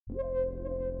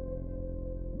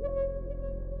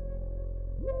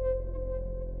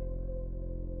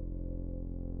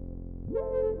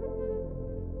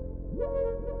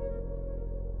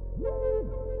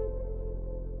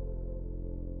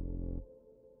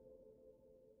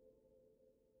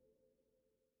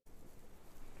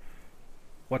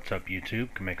What's up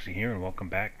YouTube, Kamexi here and welcome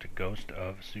back to Ghost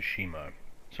of Tsushima.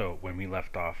 So when we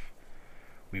left off,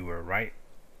 we were right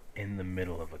in the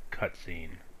middle of a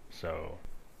cutscene, so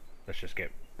let's just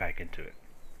get back into it.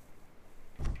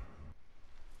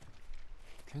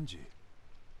 Kenji,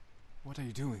 what are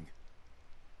you doing?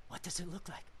 What does it look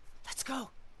like? Let's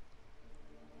go!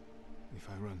 If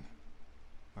I run,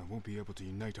 I won't be able to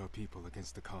unite our people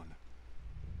against the Khan.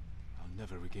 I'll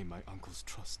never regain my uncle's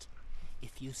trust.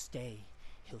 If you stay,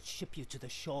 he'll ship you to the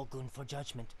Shogun for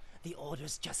judgment. The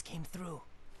orders just came through.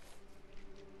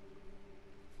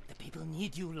 The people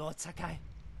need you, Lord Sakai.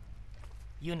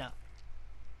 Yuna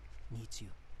needs you.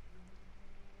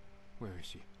 Where is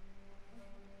she?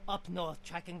 Up north,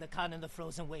 tracking the Khan in the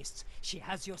frozen wastes. She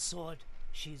has your sword.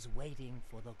 She's waiting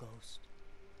for the ghost.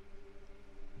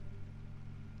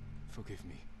 Forgive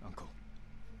me, uncle.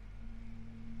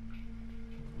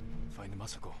 Find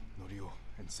Masako, Norio,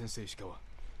 and Sensei Ishikawa.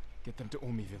 Get them to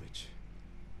Omi village.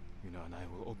 Yuna and I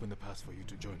will open the pass for you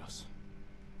to join us.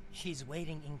 She's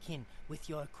waiting in Kin with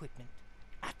your equipment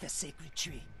at the sacred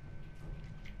tree.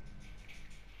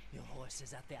 Your horse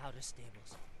is at the outer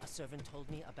stables. A servant told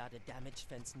me about a damaged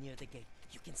fence near the gate.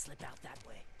 You can slip out that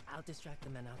way. I'll distract the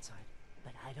men outside,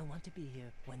 but I don't want to be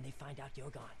here when they find out you're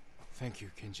gone. Thank you,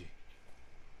 Kenji.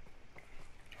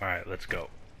 Alright, let's go.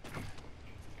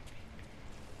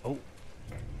 Oh.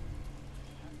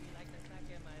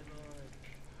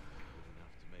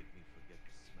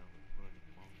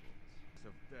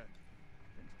 Of death,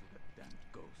 thanks to that damned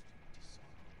ghost.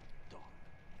 Dishonorable dog,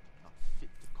 not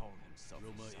fit to call himself.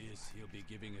 Rumor is he'll be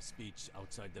giving a speech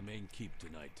outside the main keep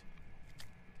tonight.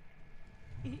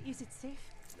 Is it safe?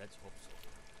 Let's hope so.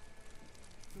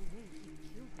 The way he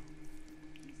killed him,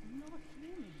 he's not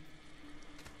human.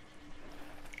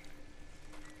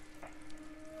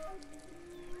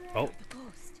 Oh. The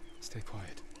ghost. Stay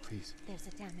quiet, please. There's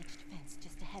a damaged fence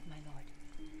just ahead, my lord.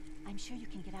 I'm sure you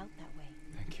can get out that way.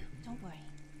 Thank you. Don't worry.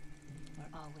 We're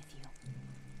all with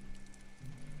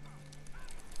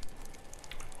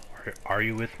you. Are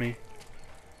you with me?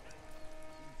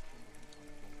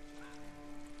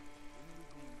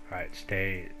 Alright,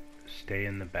 stay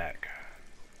in the back.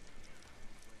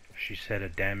 She said a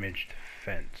damaged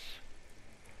fence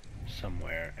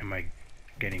somewhere. Am I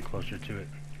getting closer to it?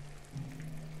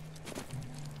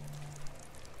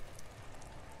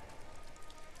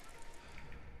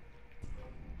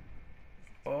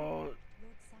 Oh. Lord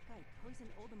Sakai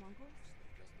poisoned all the Mongols?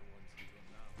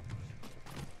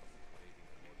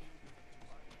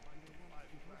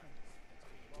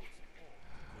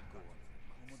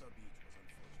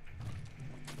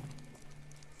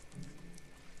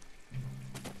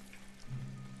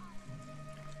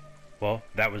 Well,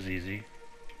 that was easy.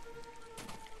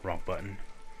 Wrong button.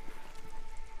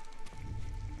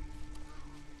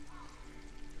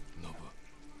 Nobu.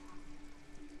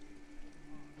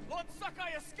 Lord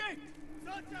Sakai escaped!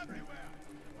 Suns everywhere!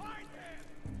 Find him!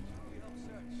 We don't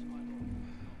search, my lord.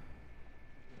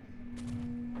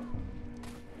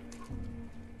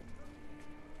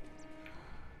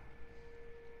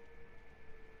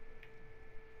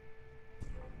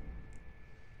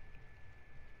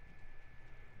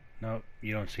 Nope,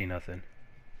 you don't see nothing.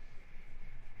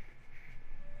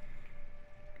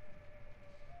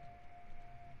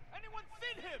 Anyone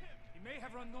seen him? He may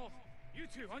have run north. You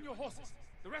two, on your horses.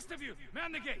 The rest of you,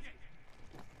 man the gate.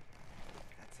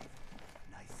 That's it.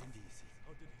 Nice and easy.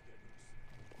 How did he get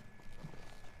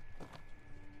loose?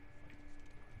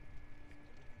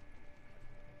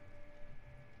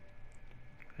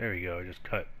 There we go, just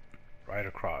cut right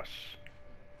across.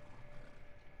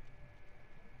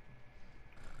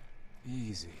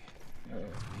 Easy.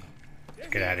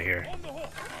 Let's get out of here. On the horse!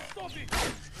 Stop it!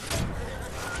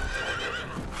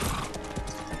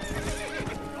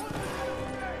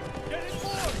 Get it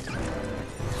forward!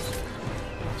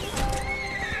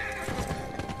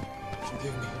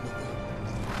 Forgive me, Nobu.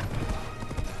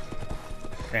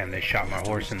 Damn, they shot my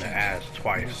horse in the ass He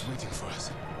twice. was waiting for us.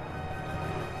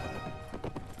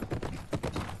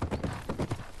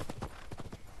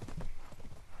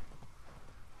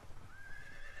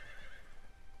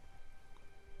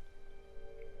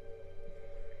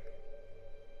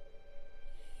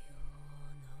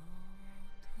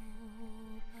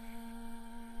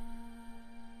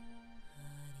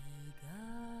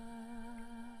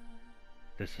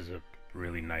 This is a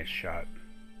really nice shot.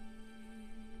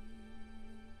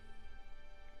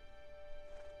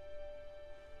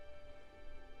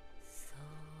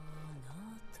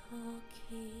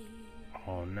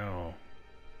 Oh no.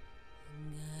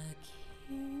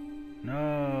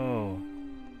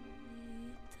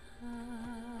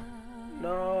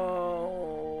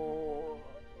 No.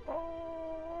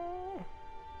 Oh.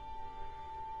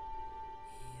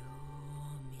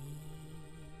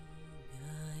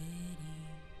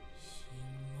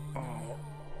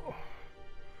 Oh.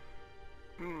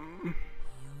 Mm.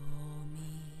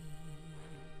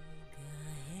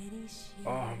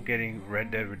 Oh, I'm getting Red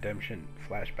Dead Redemption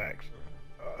flashbacks.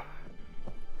 Ugh.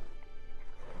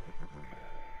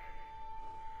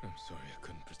 I'm sorry I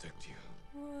couldn't protect you.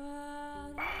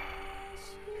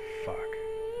 Fuck.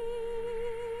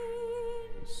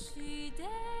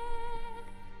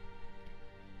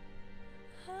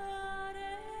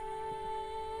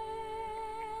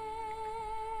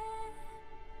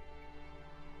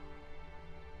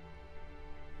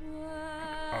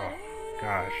 Oh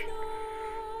gosh.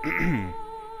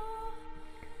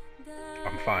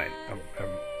 I'm fine. I'm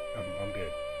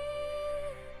good.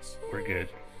 We're good.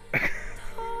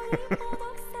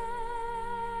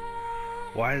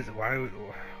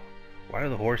 Why do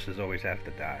the horses always have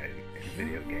to die in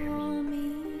video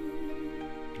games?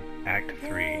 Act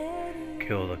 3,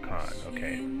 kill the Khan.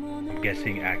 Okay, I'm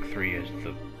guessing Act 3 is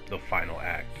the final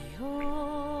act.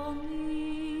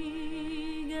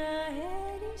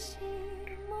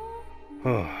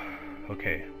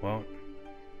 Okay, well.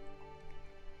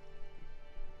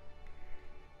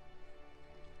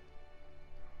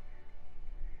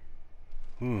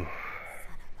 Ooh.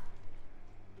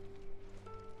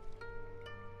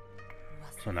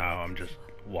 So now I'm just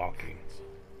walking,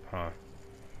 huh?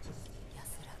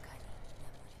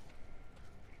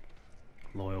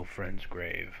 Loyal friend's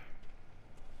grave.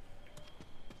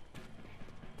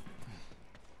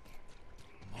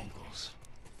 Mongols.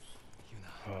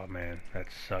 Oh man, that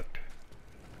sucked.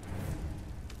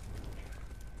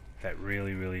 That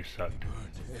really sucked.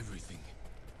 Burned everything.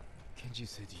 Kenji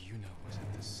said Yuna was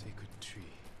at the sacred tree.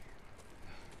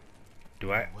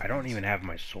 Do I don't even have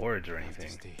my swords or I have to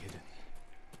anything. stay hidden.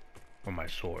 Or my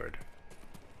sword.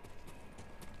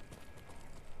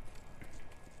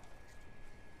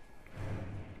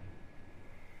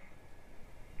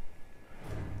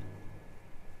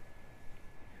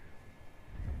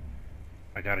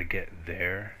 I gotta get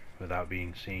there without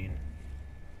being seen.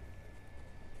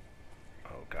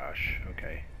 Oh gosh,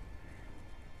 okay.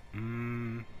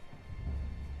 There's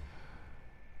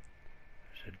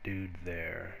a dude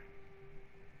there.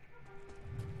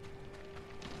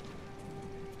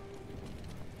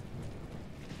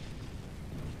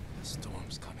 The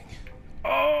storm's coming.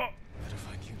 Oh! Better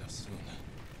find Yuna soon.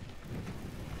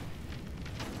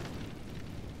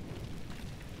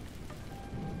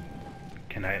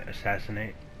 Can I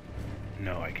assassinate?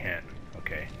 No, I can't.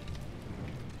 Okay.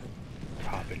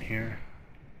 Hop in here.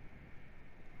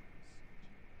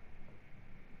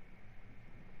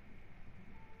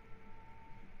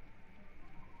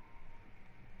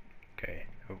 Okay.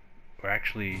 Oh, we're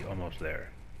actually almost there.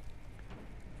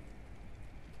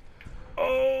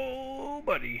 Oh,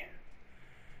 buddy.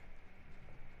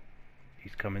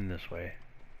 He's coming this way.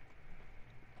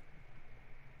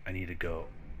 I need to go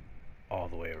all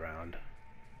the way around.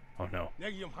 Oh no.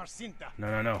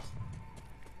 No.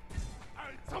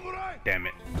 Damn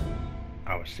it.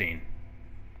 I was seen.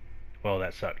 Well,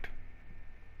 that sucked.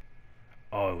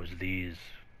 Oh, it was these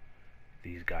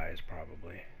guys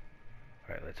probably.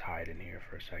 Alright, let's hide in here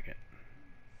for a second.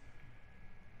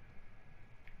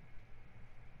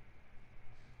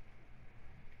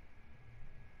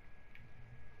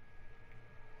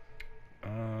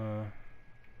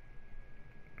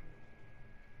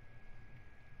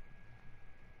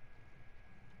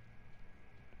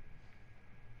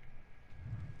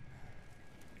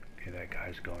 Okay, that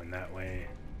guy's going that way.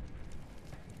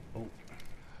 Oh.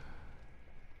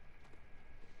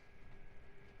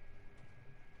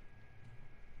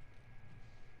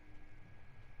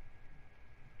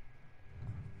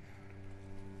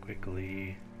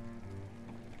 Quickly.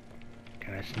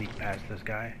 Can I sneak past this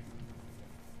guy?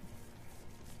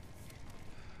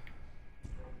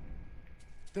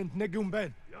 Tent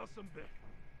negumben.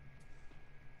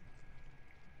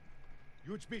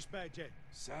 Yuch bish badje.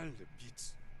 Sal the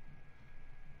beats.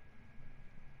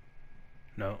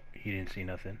 No, he didn't see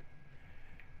nothing.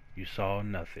 You saw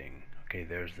nothing. Okay,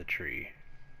 there's the tree.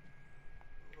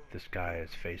 This guy is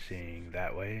facing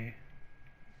that way.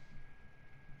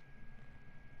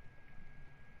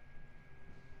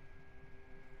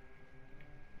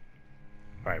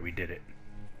 Alright, we did it.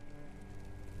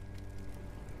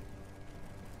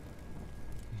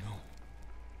 No.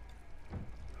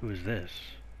 Who is this?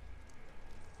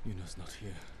 Yuna's not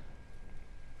here.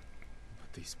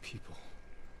 But these people.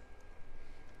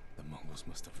 The Mongols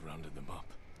must have rounded them up.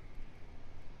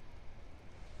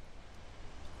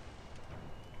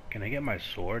 Can I get my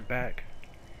sword back?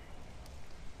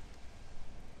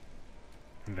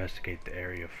 investigate the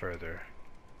area further.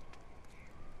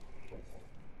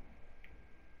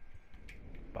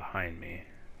 Behind me.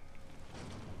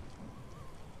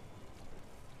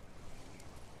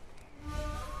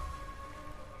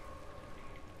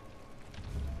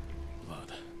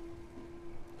 Blood,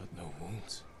 but no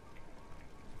wounds.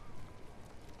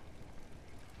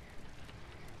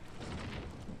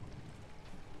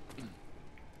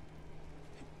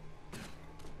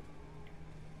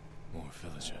 More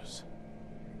villagers.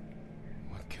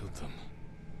 What killed them?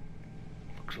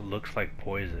 Looks like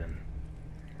poison,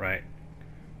 right?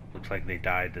 Looks like they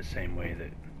died the same way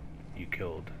that you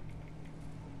killed.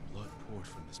 Blood poured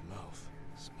from his mouth.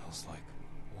 Smells like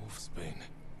wolf's bane.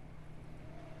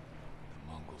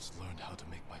 The Mongols learned how to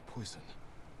make my poison.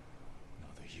 Now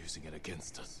they're using it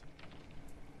against us.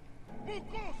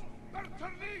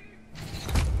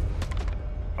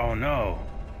 Oh no!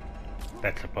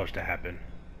 That's supposed to happen.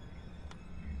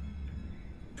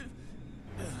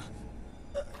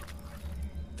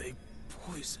 They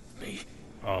poisoned me.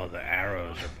 Oh, the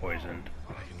arrows are poisoned.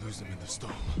 I can lose them in the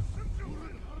storm.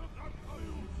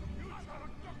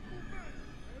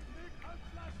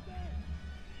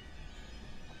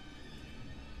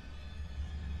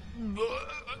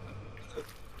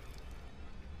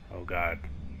 Oh god.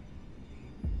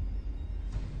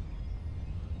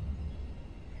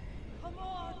 Come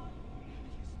on!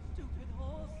 You stupid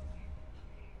horse!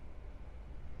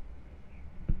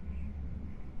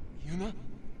 Yuna?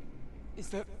 Is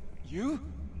that you?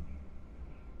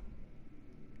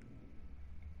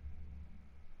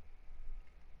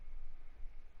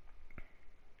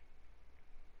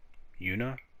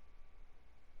 Yuna?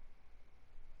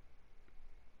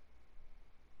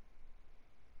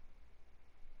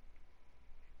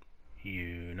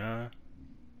 Yuna?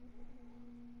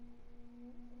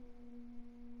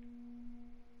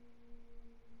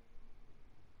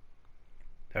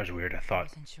 That was weird. I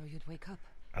wasn't sure you'd wake up.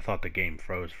 I thought the game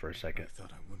froze for a second. I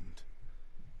thought I wouldn't.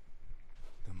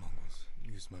 The Mongols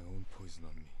used my own poison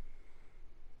on me.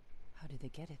 How did they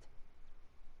get it?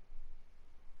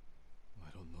 I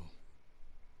don't know.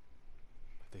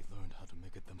 But they learned how to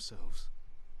make it themselves.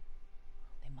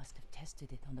 They must have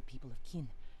tested it on the people of Kin.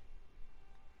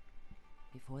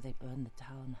 Before they burned the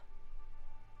town,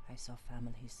 I saw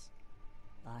families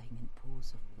lying in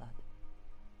pools of blood.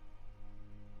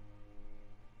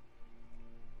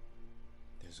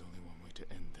 There's only one way to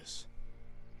end this.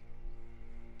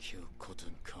 Kill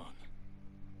Khotun Khan.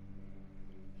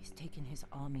 He's taken his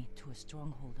army to a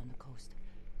stronghold on the coast,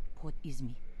 Port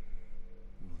Izmi.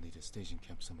 We will need a staging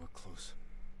camp somewhere close.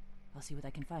 I'll see what I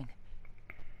can find.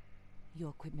 Your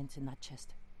equipment's in that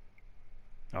chest.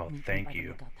 Oh, Meet me thank by the you.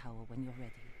 lookout tower when you're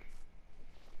ready.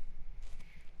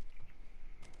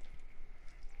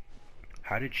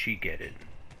 How did she get it?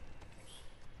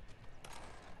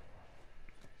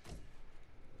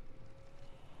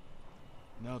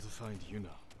 Now to find Yuna.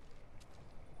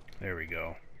 There we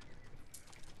go.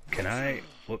 Can I...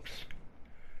 Whoops.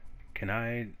 Can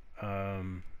I,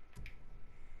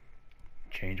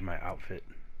 change my outfit?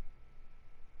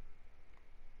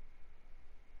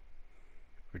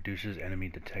 Reduces enemy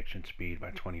detection speed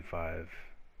by 25.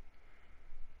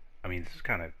 I mean, this is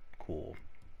kind of cool.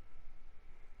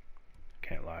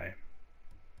 Can't lie.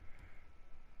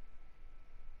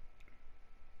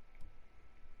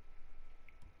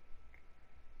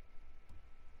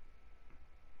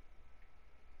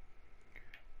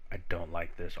 I don't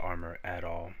like this armor at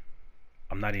all.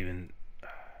 I'm not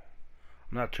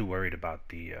too worried about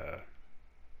the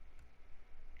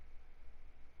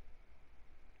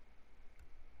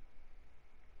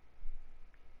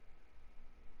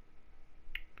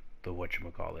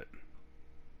whatchamacallit.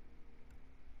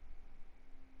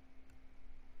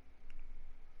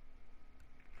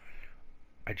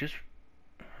 I just,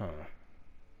 huh.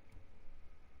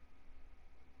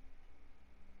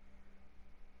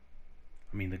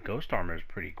 I mean, the ghost armor is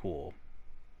pretty cool.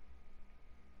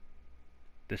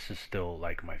 This is still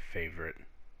like my favorite.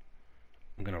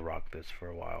 I'm gonna rock this for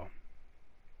a while.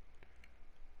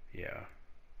 Yeah.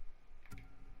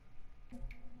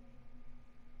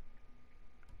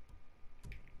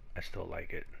 I still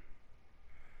like it.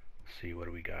 Let's see, what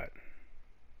do we got?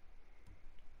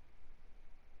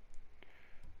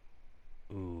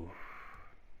 Ooh.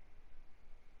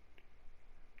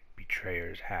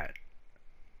 Betrayer's hat.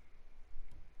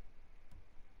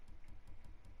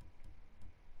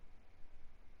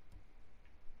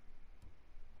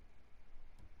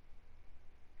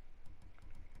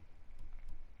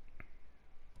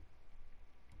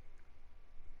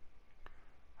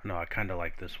 No, I kinda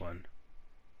like this one.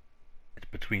 It's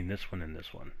between this one and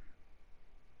this one.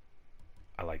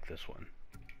 I like this one.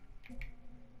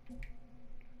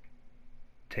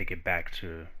 take it back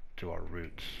to our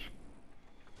roots.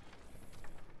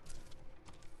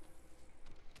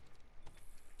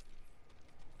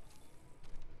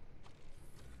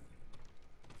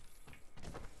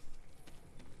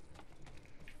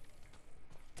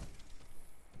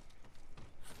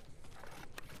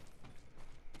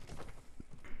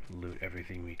 Loot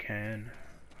everything we can.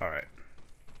 Alright.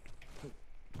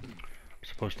 I'm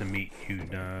supposed to meet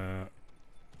Yuna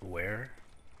where?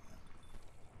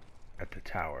 At the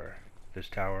tower. This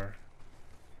tower?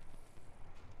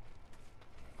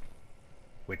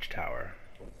 Which tower?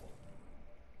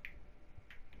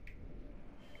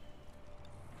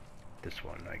 This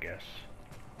one, I guess.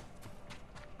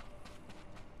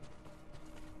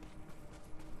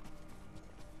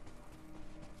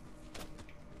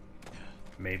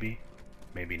 Maybe,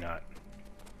 maybe not.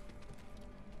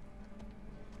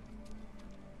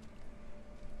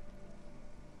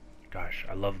 Gosh,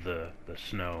 I love the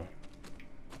snow.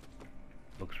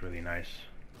 Looks really nice.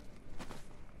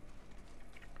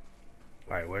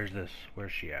 Alright, where's this?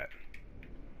 Where's she at?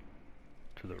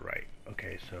 To the right.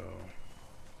 Okay, so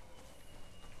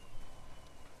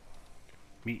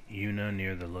meet Yuna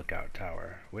near the lookout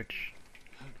tower. Which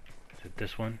is it?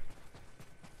 This one?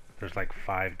 There's like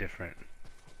 5 different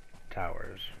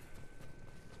towers.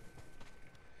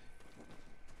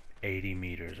 80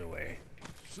 meters away.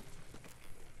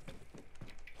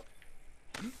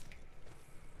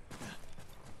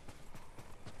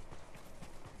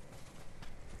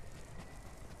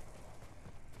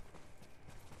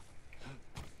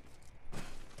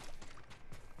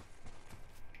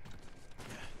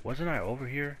 Wasn't I over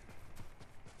here?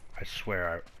 I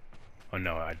swear oh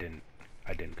no, I didn't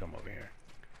come over here.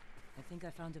 I think I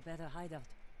found a better hideout.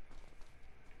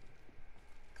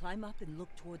 Climb up and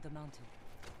look toward the mountain.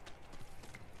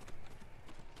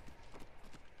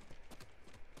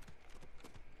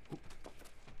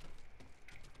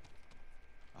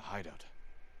 A hideout.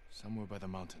 Somewhere by the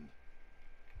mountain.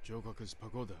 Jogaku's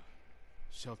pagoda.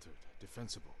 Sheltered,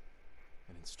 defensible,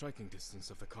 and in striking distance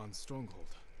of the Khan's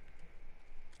stronghold.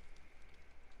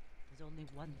 There's only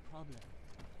one problem.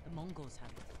 The Mongols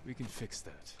have it. We can fix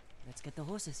that. Let's get the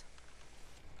horses.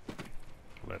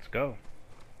 Let's go.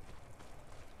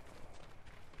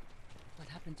 What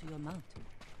happened to your mount?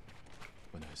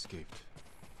 When I escaped,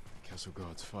 the castle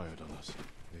guards fired on us.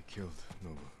 They killed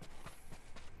Nobu.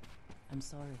 I'm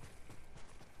sorry.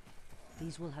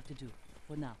 These will have to do,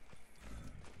 for now.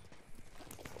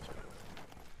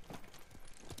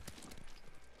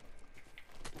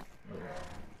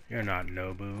 You're not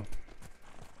Nobu.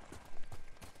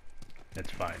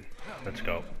 It's fine. Let's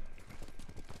go.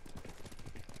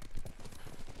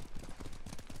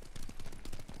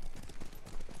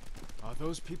 Are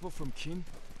those people from Qin?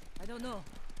 I don't know.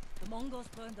 The Mongols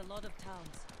burned a lot of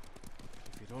towns.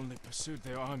 If we'd only pursued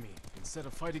their army instead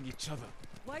of fighting each other.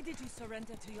 Why did you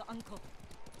surrender to your uncle?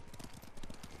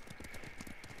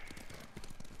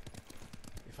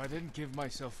 If I didn't give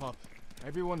myself up,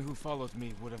 everyone who followed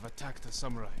me would have attacked the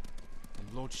samurai.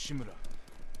 And Lord Shimura.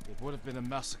 It would have been a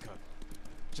massacre.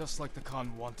 Just like the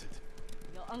Khan wanted.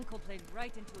 Your uncle played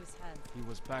right into his hands. He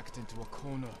was backed into a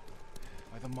corner.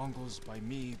 By the Mongols, by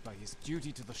me, by his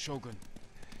duty to the Shogun.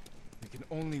 We can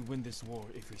only win this war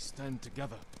if we stand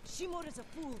together. Shimura's a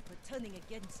fool for turning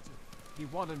against you. He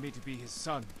wanted me to be his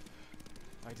son.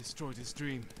 I destroyed his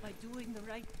dream. By doing the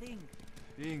right thing.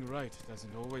 Being right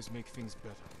doesn't always make things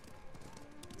better.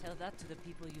 Tell that to the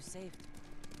people you saved.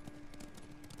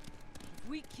 If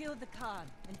we kill the Khan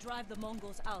and drive the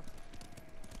Mongols out,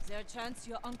 is there a chance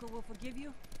your uncle will forgive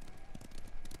you?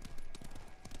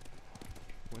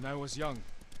 When I was young,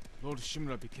 Lord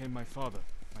Shimura became my father,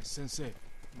 my sensei,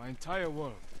 my entire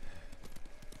world.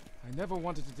 I never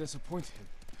wanted to disappoint him.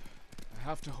 I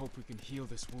have to hope we can heal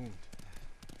this wound.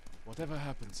 Whatever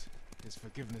happens, his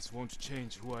forgiveness won't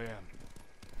change who I am.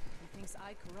 He thinks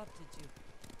I corrupted you.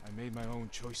 I made my own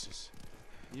choices.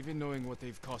 Even knowing what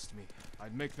they've cost me,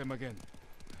 I'd make them again.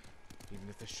 Even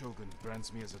if the Shogun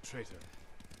brands me as a traitor.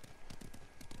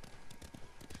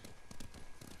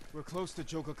 We're close to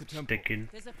Jogaku Temple.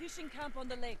 There's a fishing camp on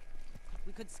the lake.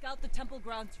 We could scout the temple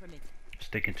grounds from it.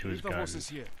 Sticking to his Leave the guns. horses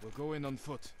here. We'll go in on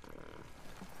foot.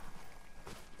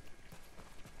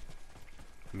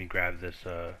 Let me grab this,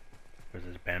 where's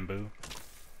this bamboo?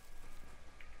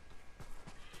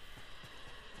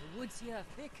 The woods here are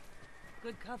thick.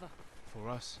 Good cover. For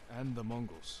us and the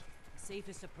Mongols. The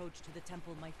safest approach to the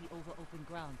temple might be over open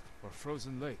ground. Or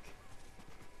frozen lake.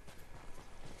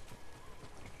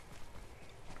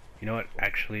 You know what,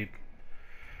 actually,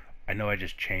 I know I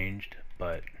just changed,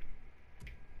 but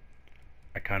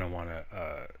I kind of want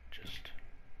to,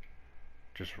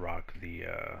 just rock the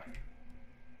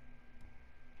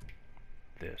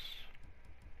this.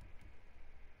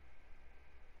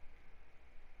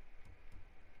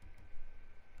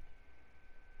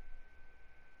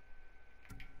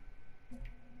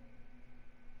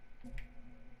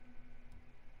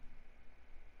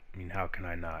 I mean, how can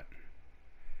I not?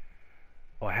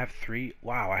 Oh, I have 3.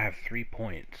 Wow, I have 3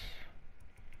 points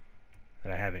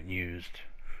that I haven't used.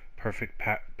 Perfect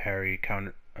parry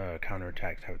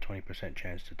counterattacks have a 20%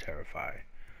 chance to terrify.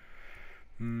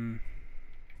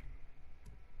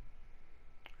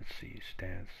 Let's see,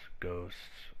 stance,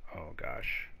 ghosts. Oh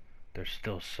gosh, there's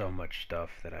still so much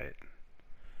stuff that I.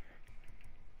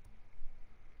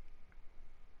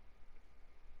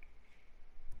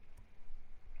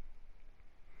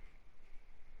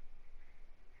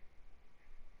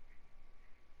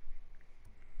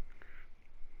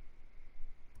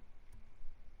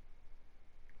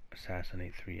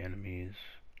 Assassinate 3 enemies.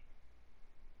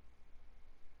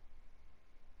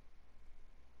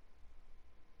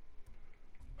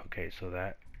 Okay, so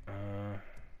that,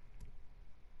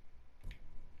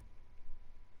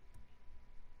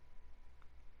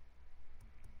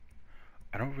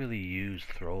 I don't really use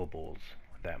throwables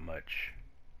that much.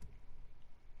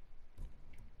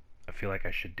 I feel like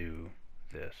I should do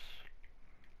this.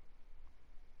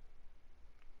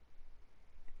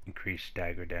 Increase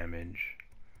stagger damage.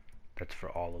 That's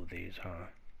for all of these, huh?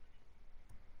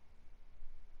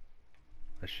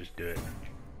 Let's just do it.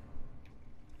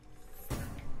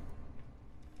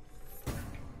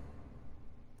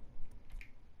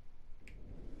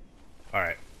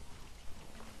 Alright.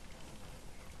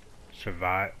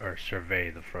 Survey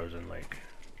the frozen lake.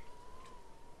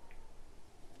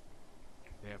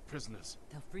 They have prisoners.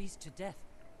 They'll freeze to death.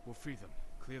 We'll free them,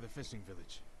 clear the fishing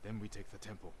village, then we take the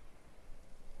temple.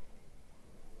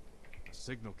 A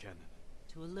signal cannon.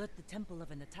 To alert the temple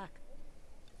of an attack.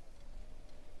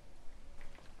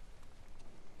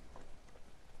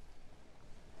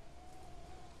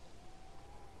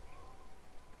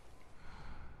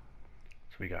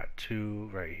 So we got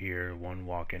 2 right here, 1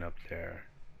 walking up there.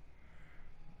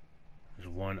 There's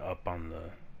 1 up on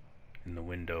in the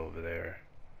window over there.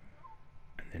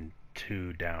 And then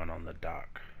 2 down on the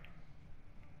dock.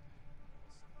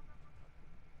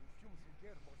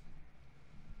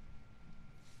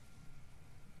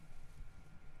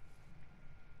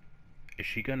 Is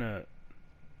she gonna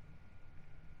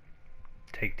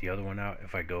take the other one out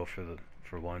if I go for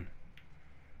 1?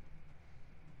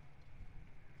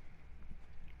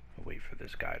 I'll wait for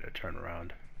this guy to turn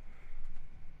around.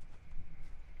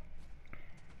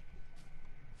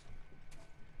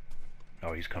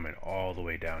 Oh, he's coming all the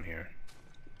way down here.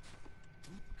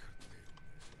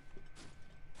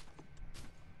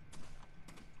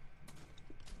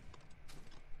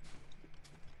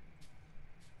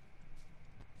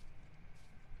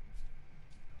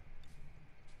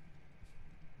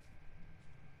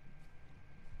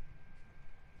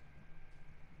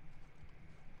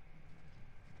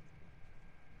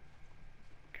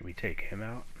 Can we take him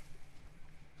out?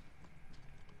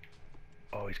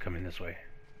 Oh, he's coming this way.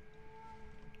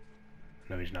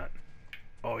 No, he's not.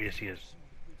 Oh, yes, he is.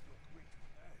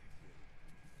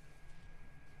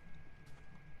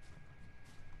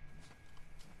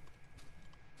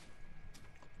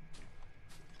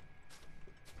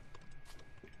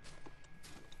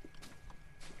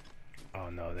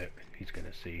 Oh no, he's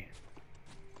gonna see.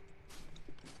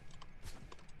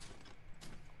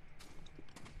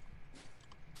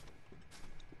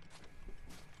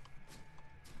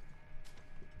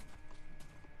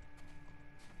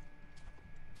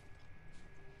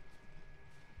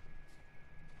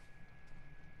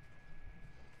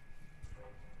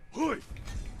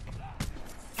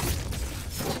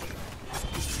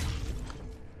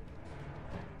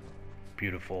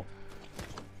 Beautiful.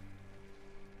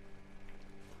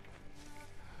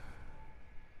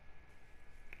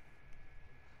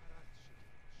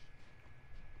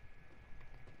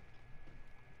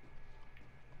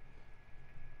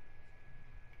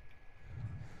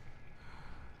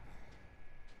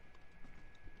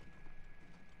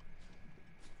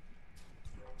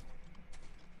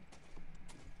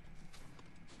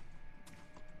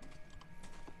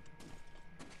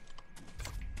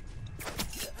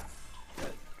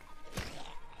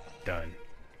 Done.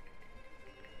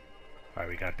 Alright,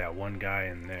 we got that 1 guy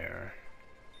in there.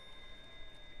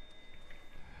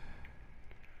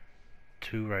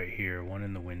 2 right here, 1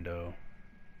 in the window.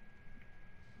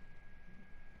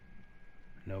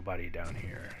 Nobody down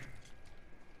here.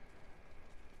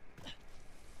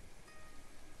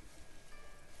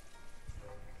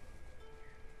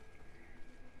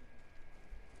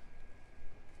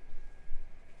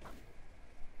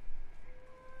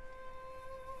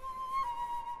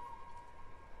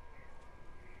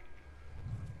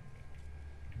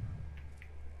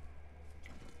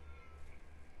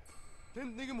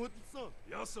 걘 내게 못 있어.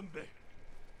 야 선배.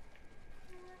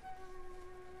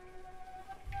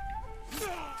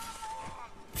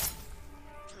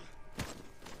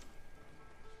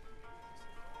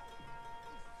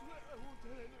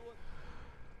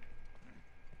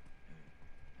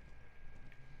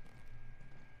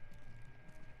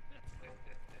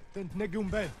 땐 내게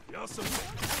운반. 야 선배.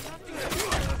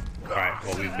 Alright,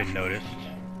 well, we've been noticed.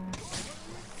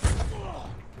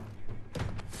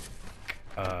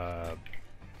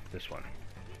 This one.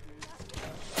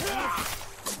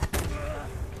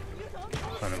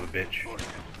 Son of a bitch.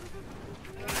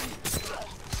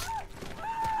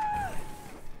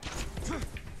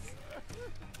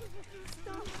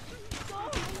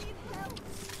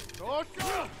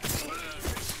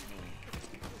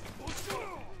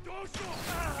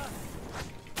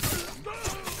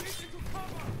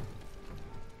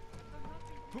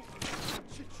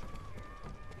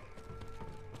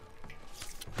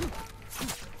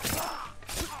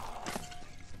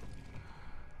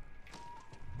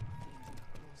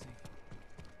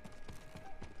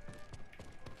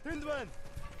 핸드만.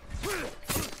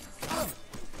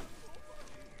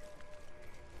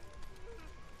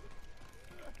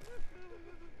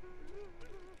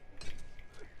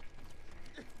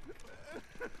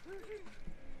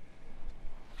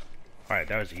 Alright,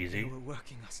 that was They easy. were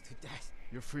working us to death.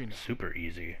 You're free now. Super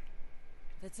easy.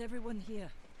 That's everyone here.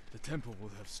 The temple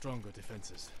will have stronger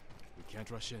defenses. We can't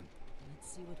rush in.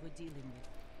 Let's see what we're dealing with.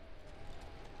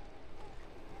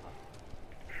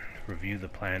 Review the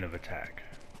plan of attack.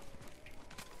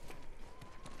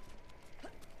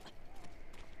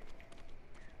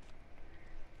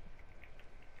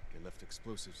 They left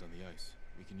explosives on the ice.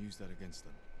 We can use that against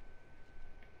them.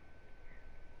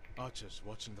 Archers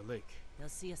watching the lake. They'll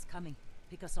see us coming.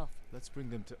 Pick us off. Let's bring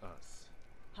them to us.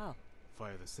 How?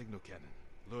 Fire the signal cannon.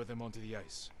 Lure them onto the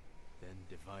ice. Then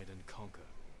divide and conquer.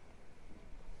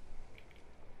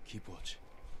 Keep watch.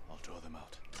 I'll draw them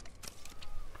out.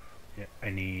 Yeah, I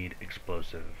need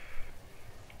explosive.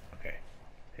 Okay.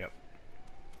 Yep.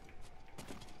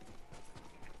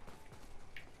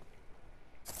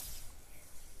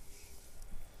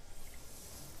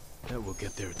 That will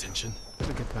get their attention.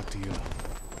 Better get back to you.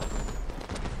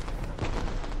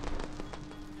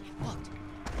 What?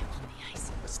 They're on the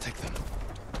ice. Let's take them.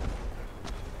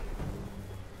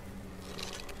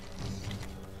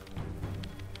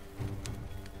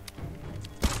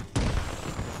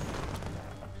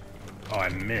 Oh, I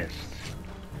missed.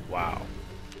 Wow.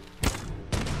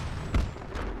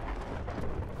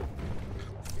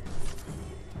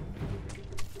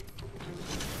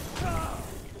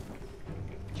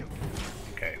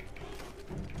 Okay.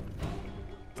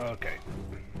 Okay.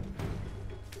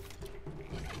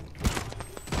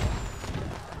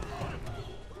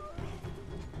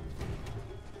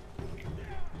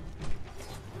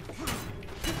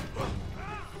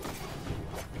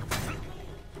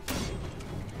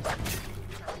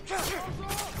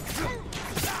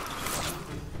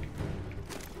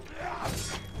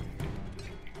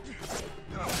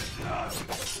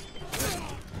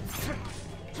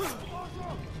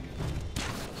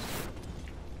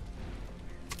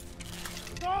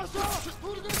 I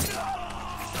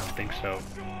don't think so.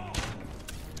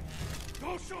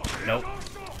 Nope.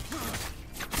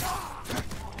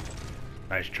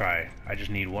 Nice try. I just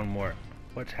need one more.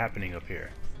 What's happening up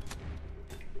here?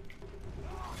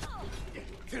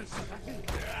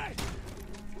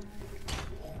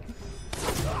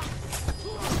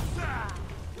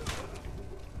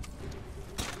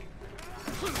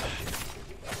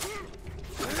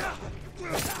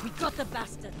 We got the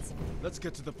bastards. Let's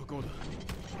get to the pagoda.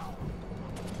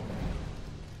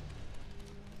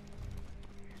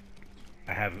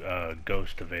 I have a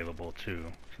ghost available too,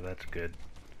 so that's good.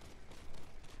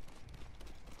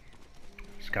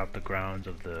 Scout the grounds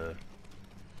of the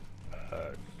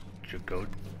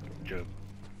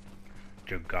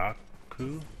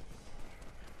Jogaku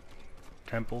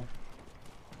temple.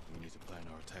 We need to plan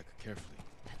our attack carefully.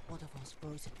 That waterfall's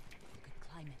frozen. We could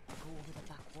climb it and go over the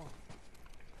back wall.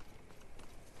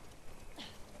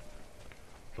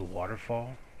 The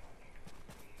waterfall?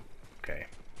 Okay.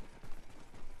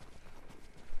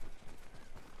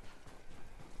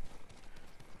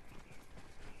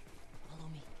 Follow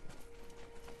me.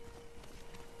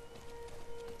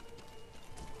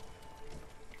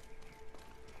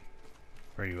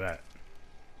 Where are you at?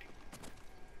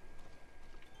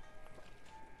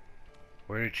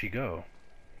 Where did she go?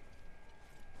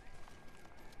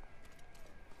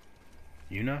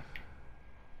 Yuna?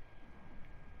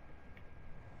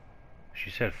 She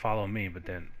said follow me, but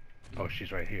then... Oh,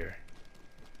 she's right here.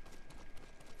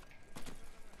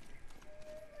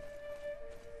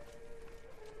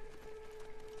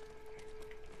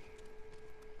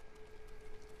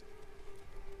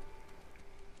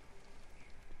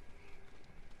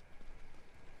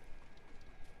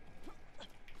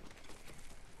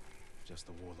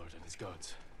 trust the warlord and his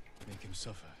gods. Make him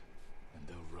suffer, and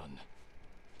they'll run.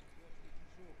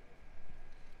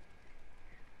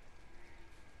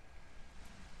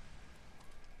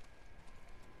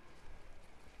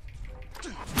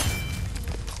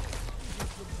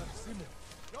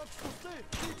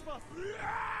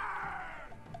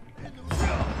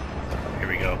 Here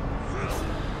we go.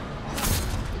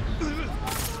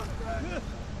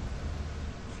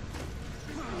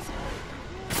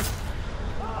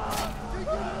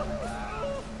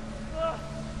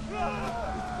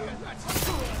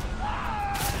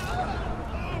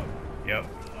 Yep.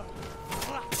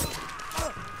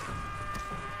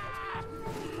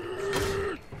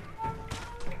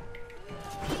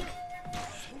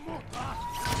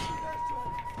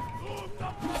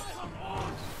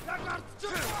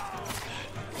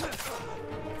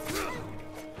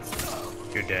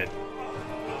 You're dead.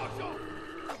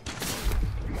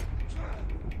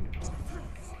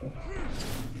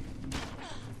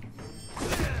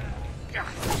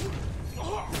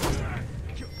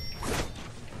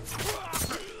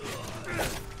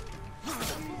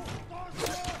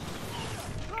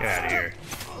 Get out of here.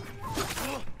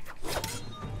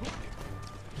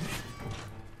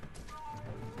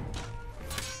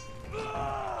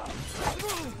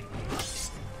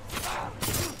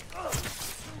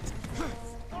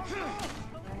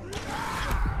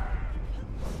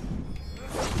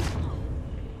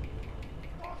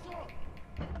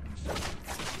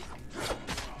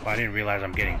 Oh, I didn't realize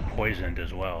I'm getting poisoned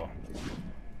as well.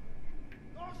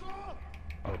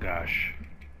 Oh gosh.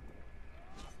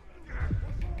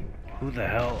 Who the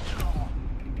hell?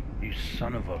 You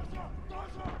son of a...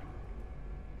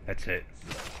 That's it.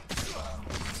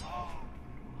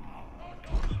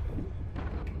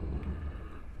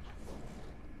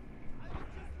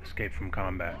 Escape from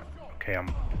combat. Okay,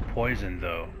 I'm poisoned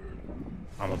though.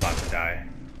 I'm about to die.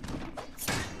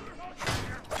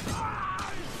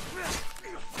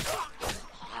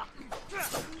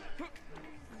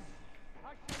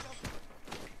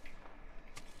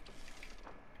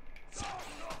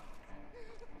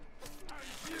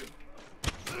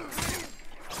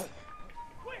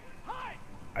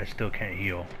 I still can't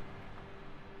heal.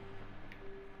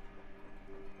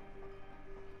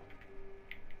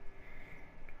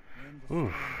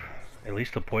 Oof. At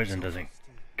least the poison doesn't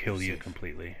kill you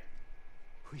completely.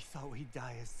 We thought we'd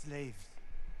die as slaves.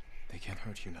 They can't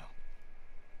hurt you now.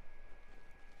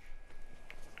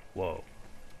 Whoa.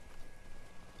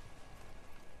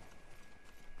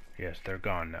 Yes, they're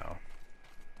gone now.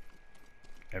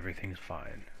 Everything's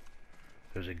fine.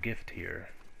 There's a gift here.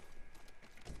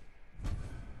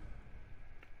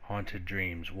 Haunted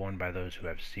dreams worn by those who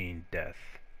have seen death.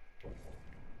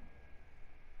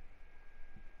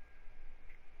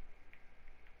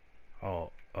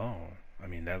 Oh, I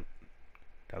mean that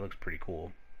looks pretty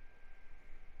cool.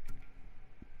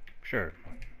 Sure.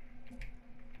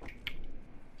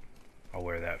 I'll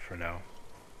wear that for now.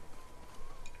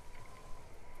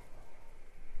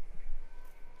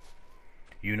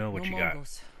 You know what No you got.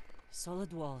 Mongols.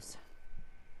 Solid walls.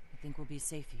 I think we'll be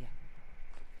safe here.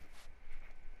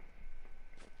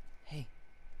 Hey.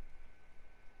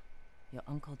 Your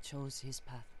uncle chose his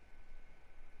path.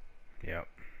 Yep.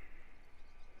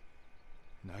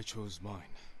 And I chose mine.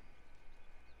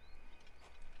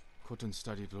 Khotun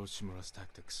studied Lord Shimura's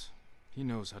tactics. He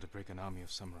knows how to break an army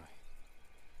of samurai.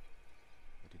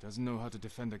 But he doesn't know how to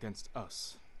defend against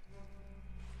us.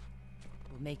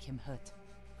 We'll make him hurt.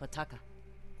 For Taka.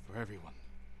 For everyone.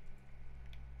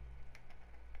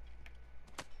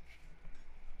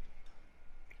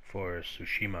 For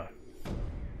Tsushima.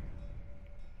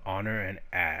 Honor and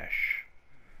ash.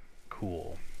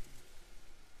 Cool.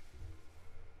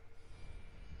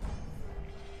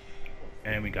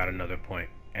 And we got another point.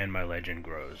 And my legend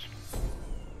grows.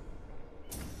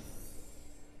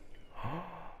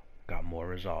 Got more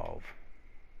resolve.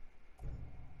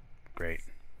 Great.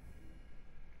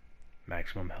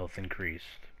 Maximum health increased.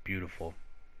 Beautiful.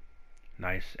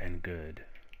 Nice and good.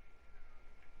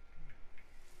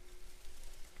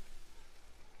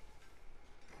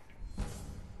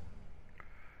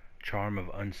 Charm of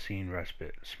unseen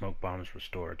respite. Smoke bombs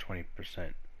restore 20%,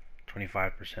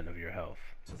 25% of your health.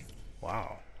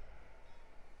 Wow.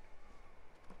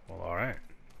 Well, alright.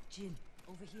 Jin,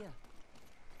 over here.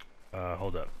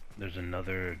 Hold up. There's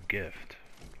another gift.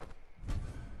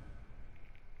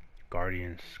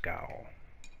 Guardian Scowl.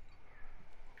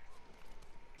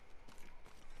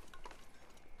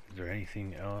 Is there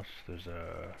anything else? There's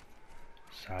a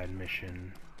side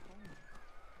mission.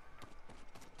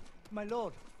 My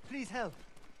lord, please help.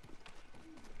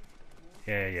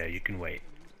 Yeah, you can wait.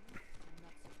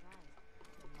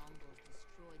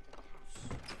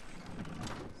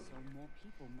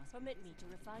 people must Permit me to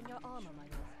refine your armor, my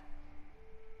lord.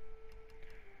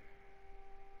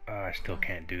 I still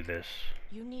can't do this.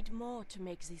 You need more to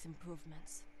make these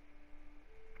improvements.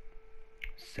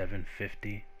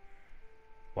 750.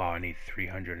 Wow, I need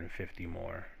 350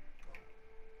 more.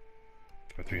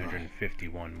 Or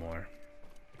 351 more.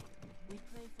 We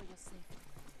pray for your safety.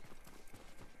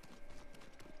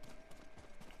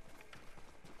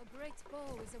 A great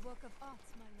bow is a work of art,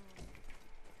 my lord.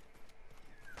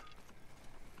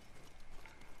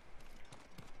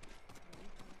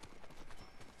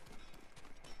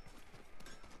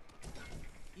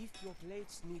 If your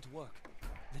blades need work,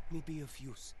 let me be of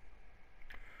use.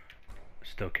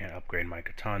 Still can't upgrade my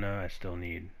katana. I still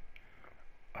need...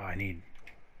 Oh, I need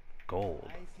gold.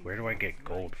 Where do I get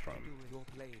gold from? Your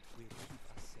blade will keep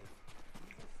us safe.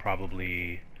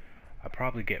 Probably... I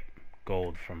probably get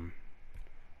gold from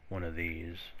one of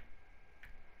these.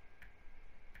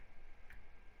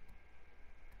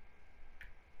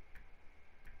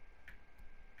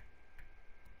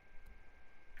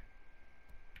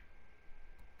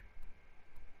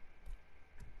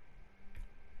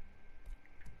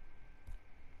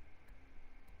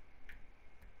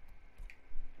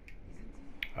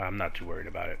 I'm not too worried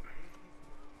about it.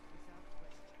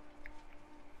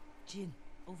 Jin,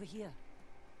 over here.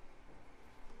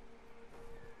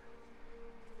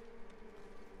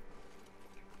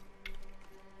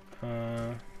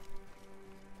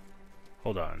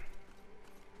 Hold on.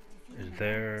 Is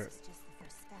there... This is just the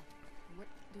first step. What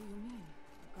do you mean?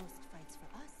 The ghost fights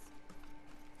for us.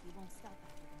 He won't stop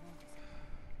after the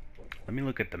moment. Let me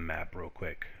look at the map real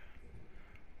quick.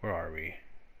 Where are we?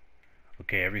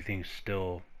 Okay, everything's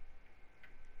still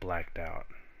blacked out.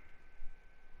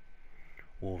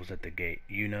 Wolves at the gate.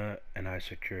 Yuna and I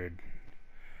secured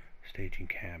staging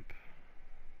camp.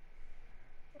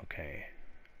 Okay.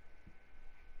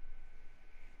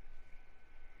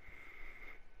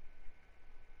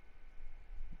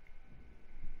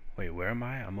 Wait, where am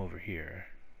I? I'm over here.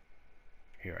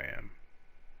 Here I am.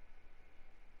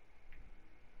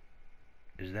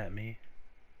 Is that me?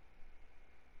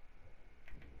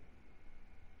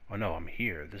 Oh no, I'm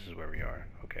here. This is where we are.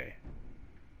 Okay.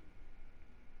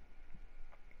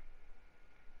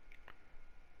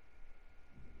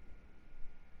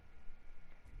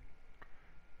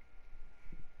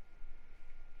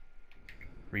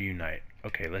 Reunite.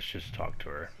 Okay, let's just talk to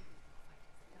her.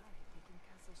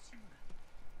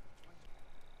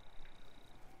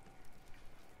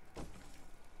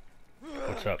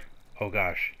 What's up? Oh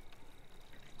gosh.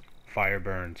 Fire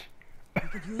burns. You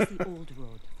could use the old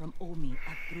road from Omi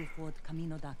up through Fort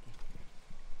Kaminodake.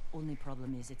 Only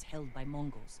problem is it's held by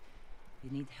Mongols. You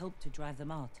need help to drive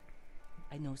them out.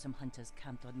 I know some hunters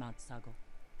camped on Mount Sago.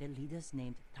 Their leader's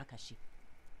named Takashi.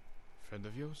 Friend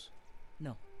of yours?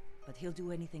 No, but he'll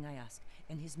do anything I ask,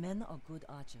 and his men are good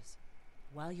archers.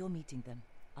 While you're meeting them,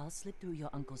 I'll slip through your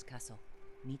uncle's castle.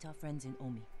 Meet our friends in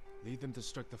Omi. Lead them to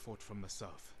strike the fort from the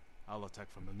south. I'll attack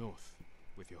from the north,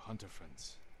 with your hunter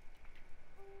friends.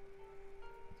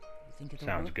 You think it'll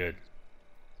Sounds work? good.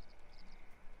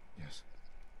 Yes.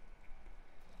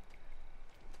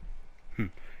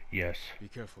 Yes. Be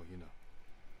careful, you know.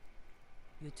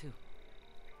 You too.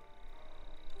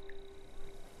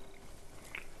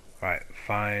 Alright,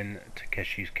 find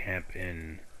Takeshi's camp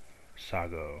in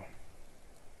Sago.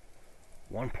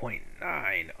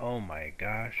 1.9. Oh my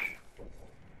gosh.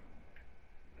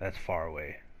 That's far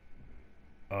away.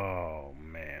 Oh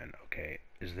man. Okay.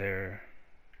 Is there...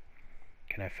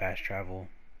 Can I fast travel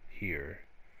here?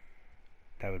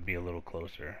 That would be a little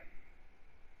closer.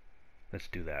 Let's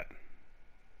do that.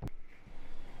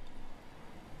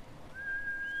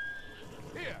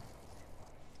 Here!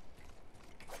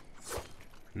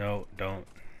 No, don't.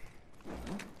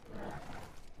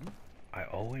 I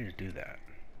always do that.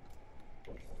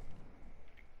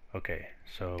 Okay,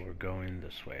 so we're going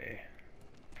this way.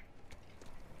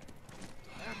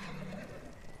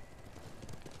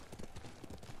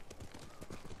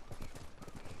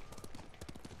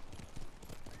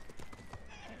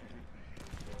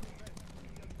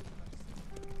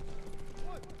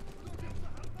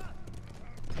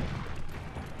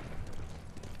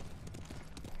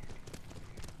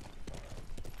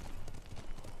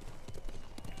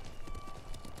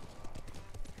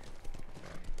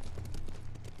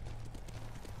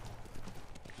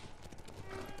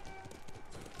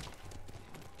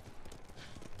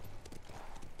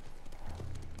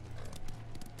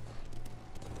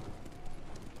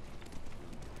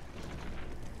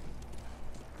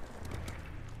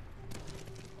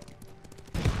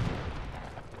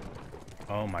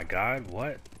 Oh my god,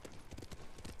 what?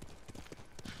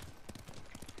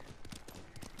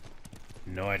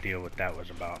 No idea what that was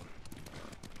about.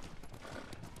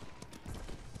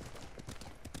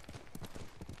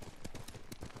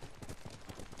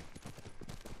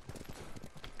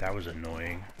 That was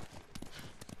annoying.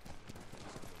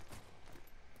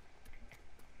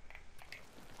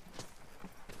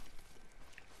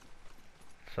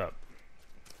 What's up?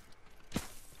 What's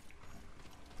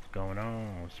going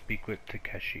on? Speak with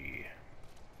Takeshi.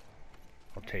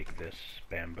 I'll take this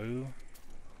bamboo.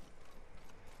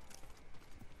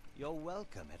 You're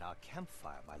welcome at our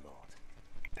campfire, my lord.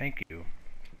 Thank you.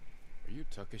 Are you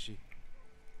Takeshi?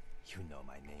 You know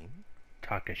my name?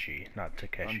 Takashi, not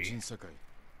Takeshi. I'm Jin Sakai.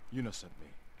 Yuna sent me.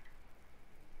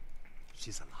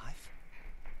 She's alive?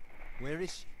 Where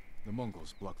is she? The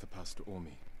Mongols blocked the pass to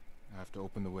Omi. I have to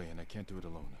open the way and I can't do it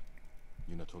alone.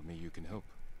 Yuna told me you can help.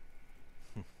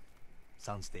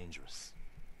 Sounds dangerous.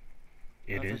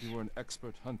 It I is. thought you were an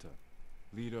expert hunter,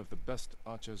 leader of the best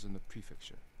archers in the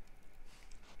prefecture.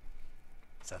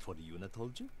 Is that what Yuna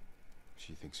told you?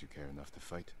 She thinks you care enough to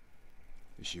fight.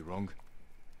 Is she wrong?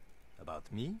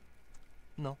 About me?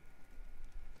 No.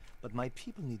 But my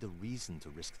people need a reason to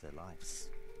risk their lives.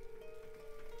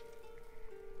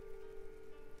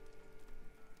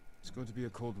 It's going to be a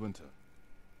cold winter.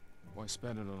 Why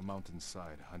spend it on a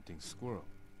mountainside hunting squirrel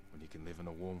when you can live in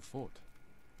a warm fort?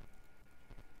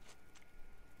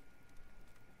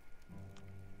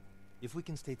 If we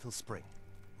can stay till spring,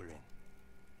 we're in.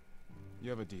 You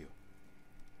have a deal.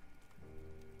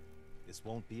 This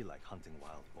won't be like hunting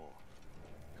wild boar.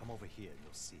 Come over here and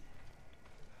you'll see.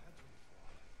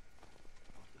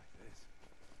 Not like this.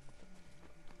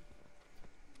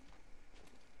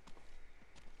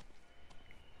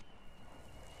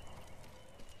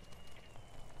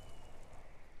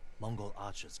 Mongol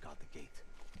archers guard the gate.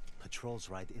 Patrols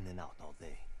ride in and out all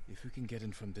day. If we can get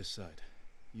in from this side,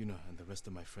 Yuna and the rest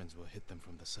of my friends will hit them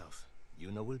from the south.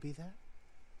 Yuna will be there?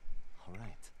 All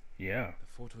right. Yeah. The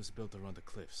fort was built around the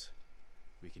cliffs.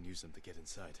 We can use them to get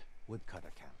inside.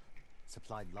 Woodcutter camp.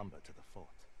 Supplied lumber to the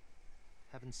fort.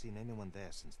 Haven't seen anyone there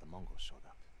since the Mongols showed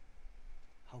up.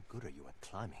 How good are you at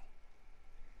climbing?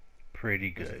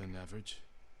 Pretty Better good. than average.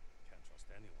 Can't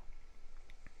trust anyone.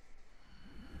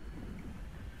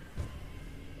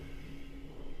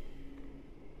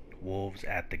 Wolves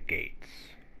at the gates.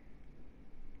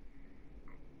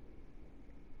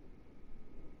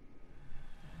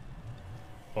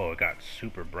 Oh, it got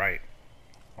super bright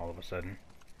all of a sudden.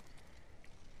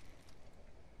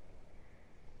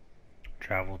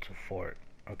 Travel to fort.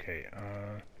 Okay,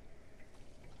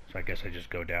 so I guess I just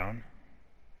go down?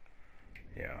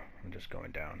 Yeah, I'm just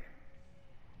going down.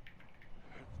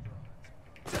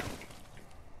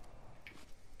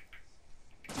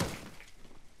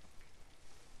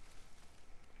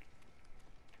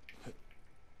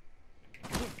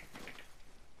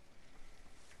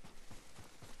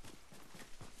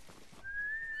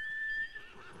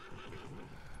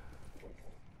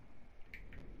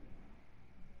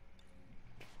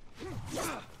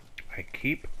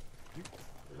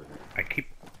 I keep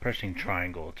pressing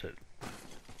triangle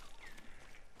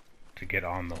to get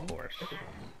on the horse.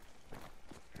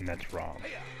 And that's wrong.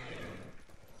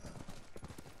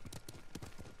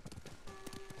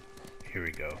 Here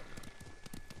we go.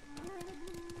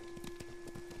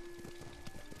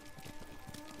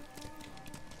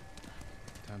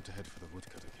 Time to head for the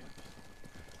woodcutter camp.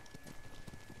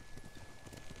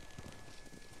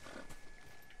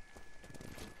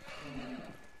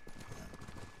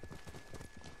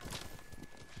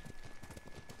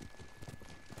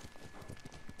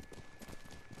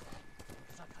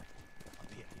 Sakai,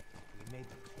 up here. We made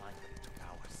the climb, but it took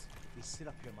hours. If we sit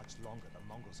up here much longer, the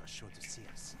Mongols are sure to see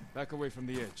us. Back away from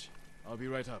the edge. I'll be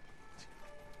right up.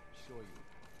 Sure you.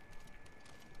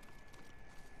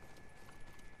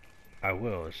 I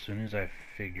will as soon as I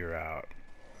figure out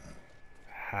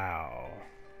how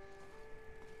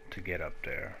to get up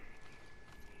there.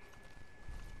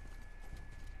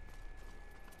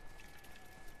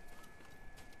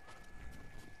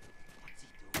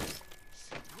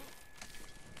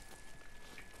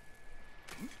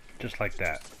 Just like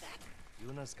that.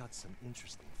 Yuna's got some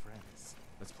interesting friends.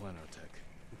 Let's plan our attack.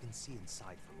 We can see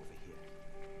inside from over here.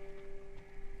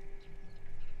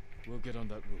 We'll get on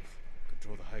that roof.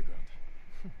 Control the high ground.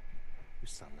 You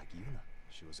sound like Yuna.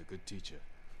 She was a good teacher.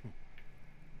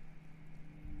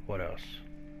 What else?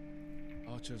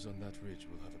 Archers on that ridge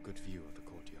will have a good view of the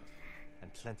courtyard.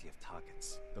 And plenty of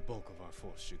targets. The bulk of our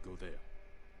force should go there.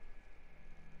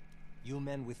 You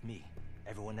men with me.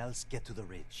 Everyone else get to the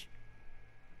ridge.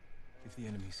 If the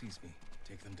enemy sees me,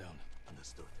 take them down.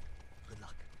 Understood. Good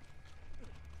luck.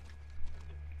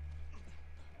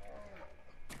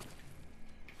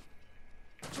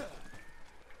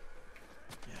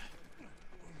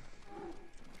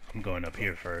 I'm going up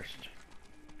here first.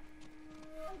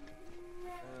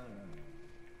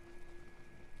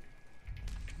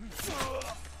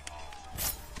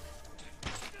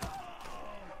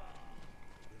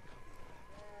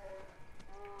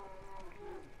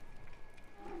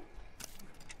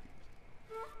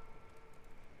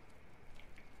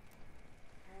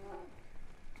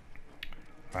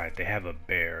 Alright, they have a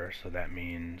bear, so that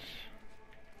means...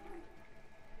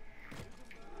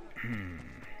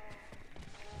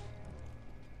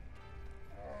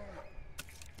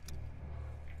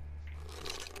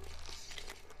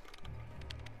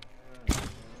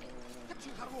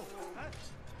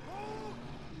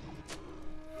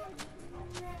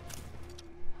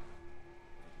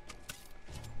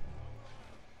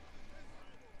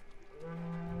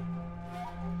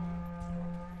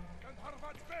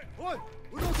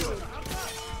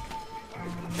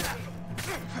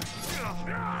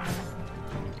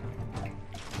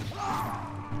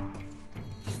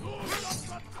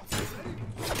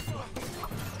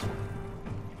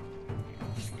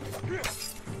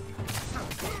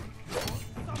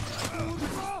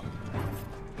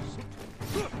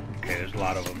 Okay, there's a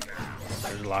lot of them.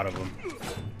 There's a lot of them.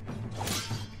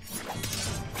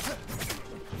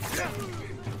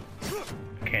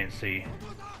 Can't see.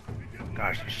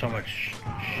 Gosh, there's so much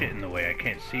shit in the way. I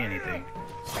can't see anything.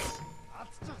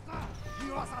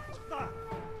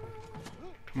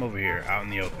 Come over here, out in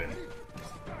the open.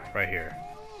 Right here.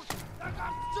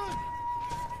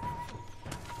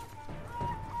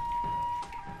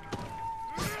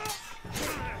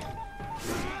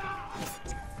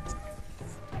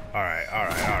 Alright,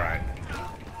 alright, alright.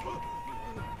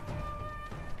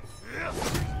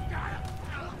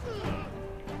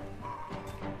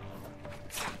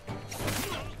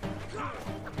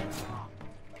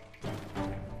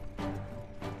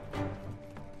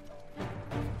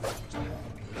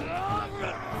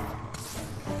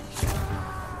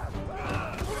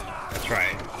 That's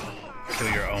right. Kill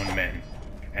your own men.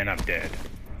 And I'm dead.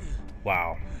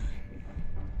 Wow.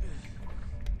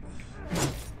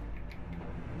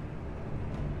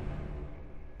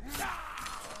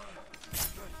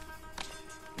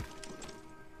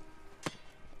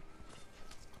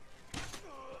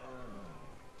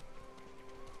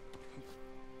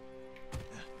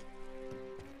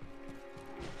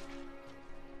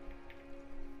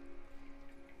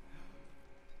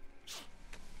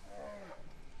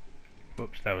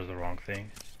 Whoops, that was the wrong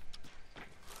thing.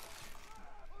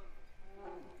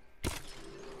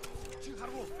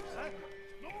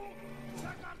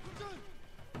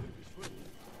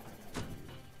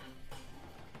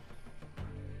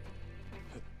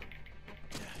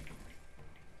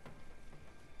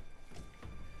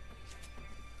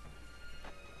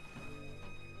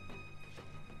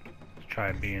 Let's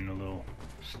try being a little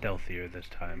stealthier this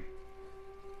time.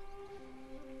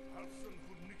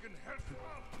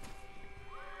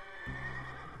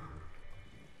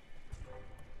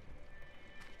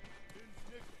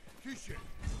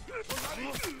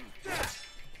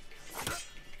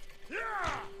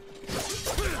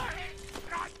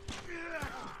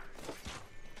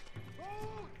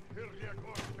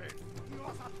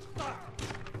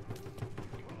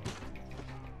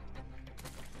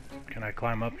 Can I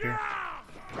climb up here?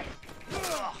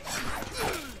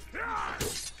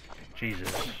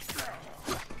 Jesus.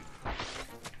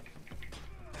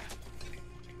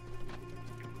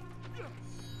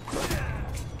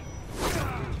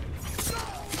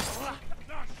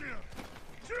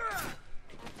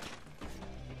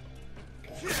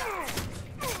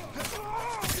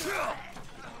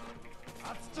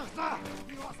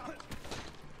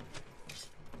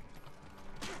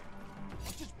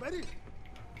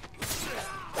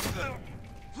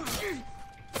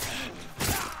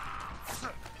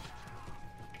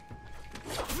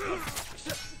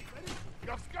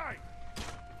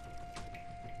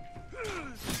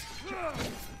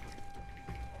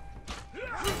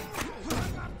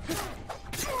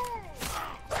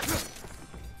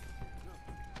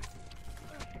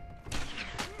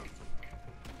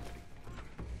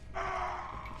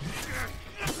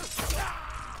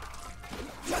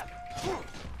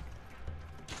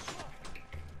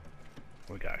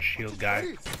 We got a shield guy.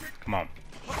 Come on.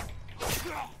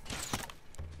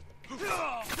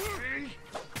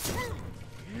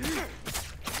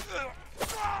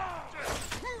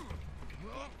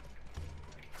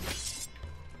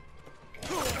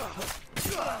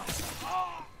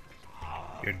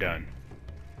 You're done.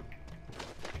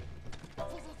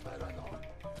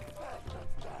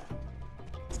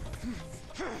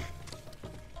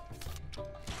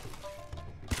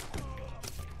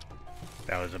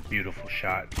 That was a beautiful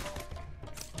shot.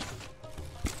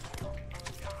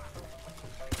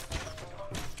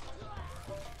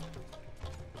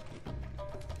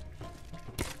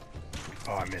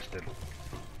 Oh, I missed it.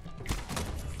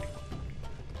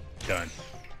 Done.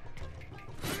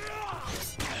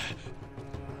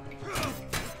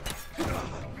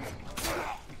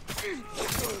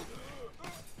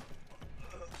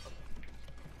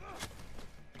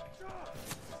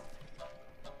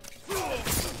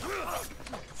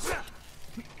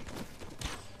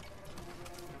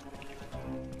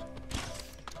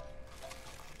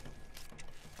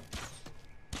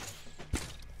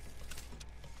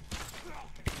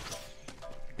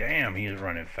 Damn, he's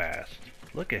running fast.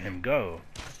 Look at him go.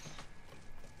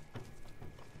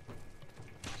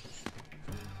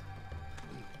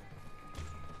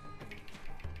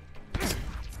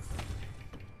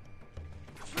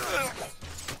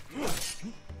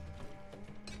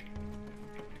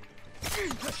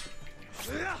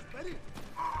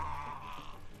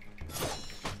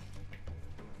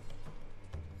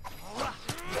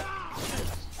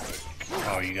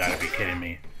 Oh, you gotta be kidding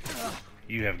me.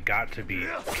 You have got to be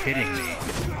kidding me.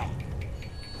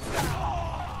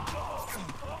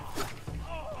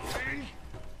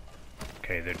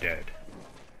 Okay, they're dead.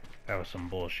 That was some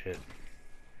bullshit.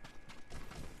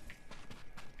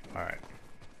 Alright.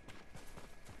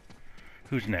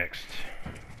 Who's next?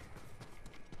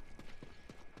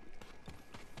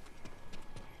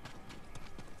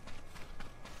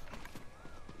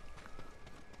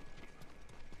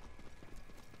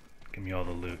 Give me all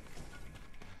the loot.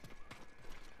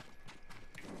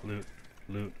 Loot,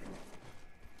 loot.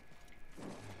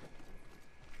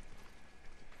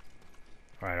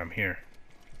 Alright, I'm here.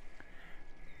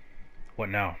 What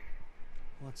now?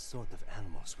 What sort of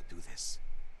animals would do this?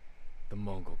 The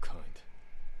Mongol kind.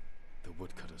 The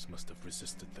woodcutters must have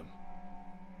resisted them.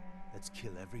 Let's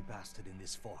kill every bastard in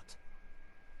this fort.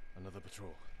 Another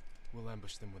patrol. We'll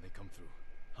ambush them when they come through.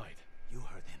 Hide. You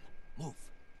heard him. Move.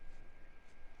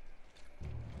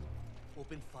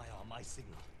 Open fire on my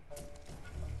signal.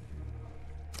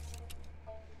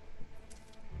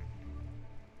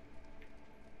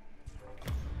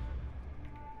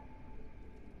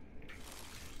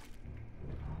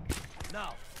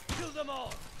 Now, kill them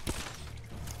all!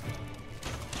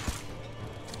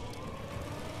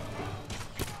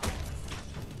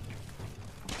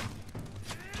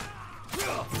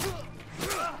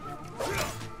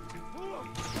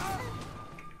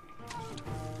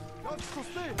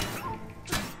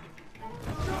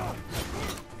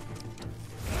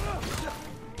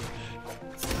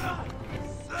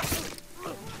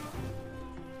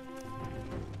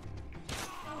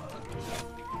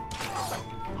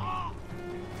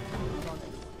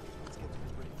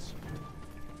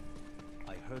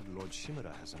 Lord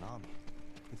Shimura has an army,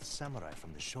 with samurai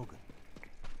from the Shogun.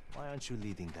 Why aren't you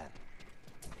leading them?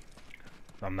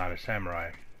 I'm not a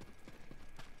samurai.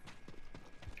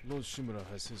 Lord Shimura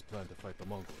has his plan to fight the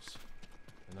Mongols,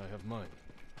 and I have mine.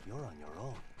 You're on your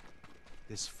own.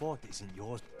 This fort isn't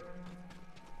yours.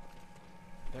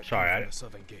 Sorry, I the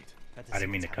southern gate. I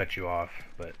didn't mean to cut you off,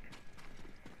 but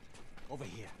over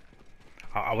here.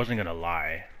 I wasn't gonna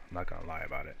lie. I'm not gonna lie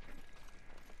about it.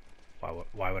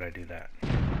 Why would I do that?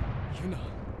 Yuna!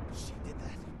 She did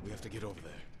that. We have to get over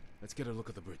there. Let's get a look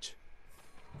at the bridge.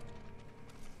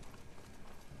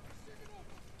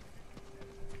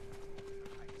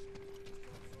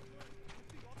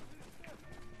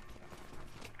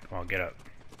 Come on, get up.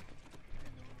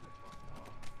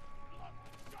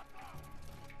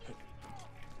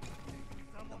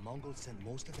 The Mongols sent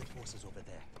most of their forces over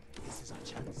there. This is our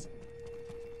chance.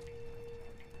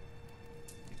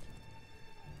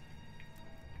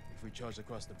 If we charge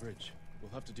across the bridge,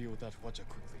 we'll have to deal with that Hwacha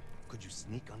quickly. Could you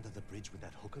sneak under the bridge with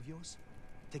that hook of yours?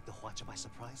 Take the Hwacha by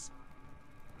surprise?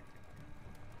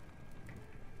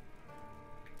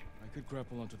 I could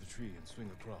grapple onto the tree and swing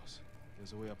across.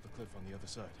 There's a way up the cliff on the other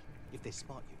side. If they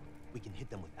spot you, we can hit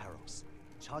them with arrows.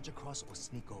 Charge across or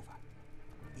sneak over.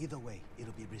 Either way,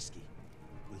 it'll be risky.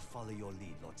 We'll follow your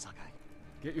lead, Lord Sakai.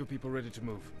 Get your people ready to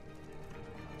move.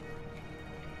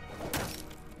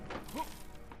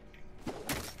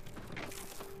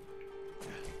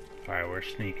 Alright, we're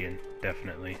sneaking,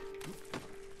 definitely.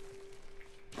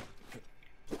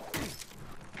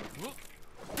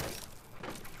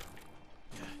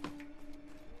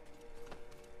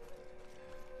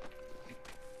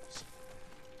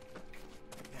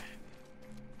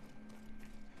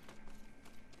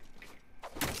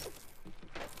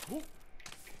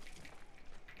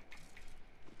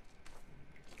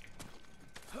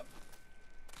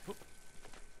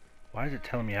 Why is it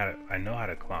telling me how to... I know how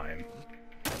to climb.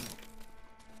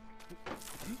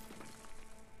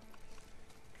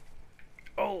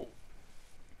 Oh!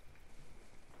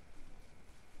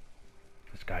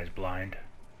 This guy's blind.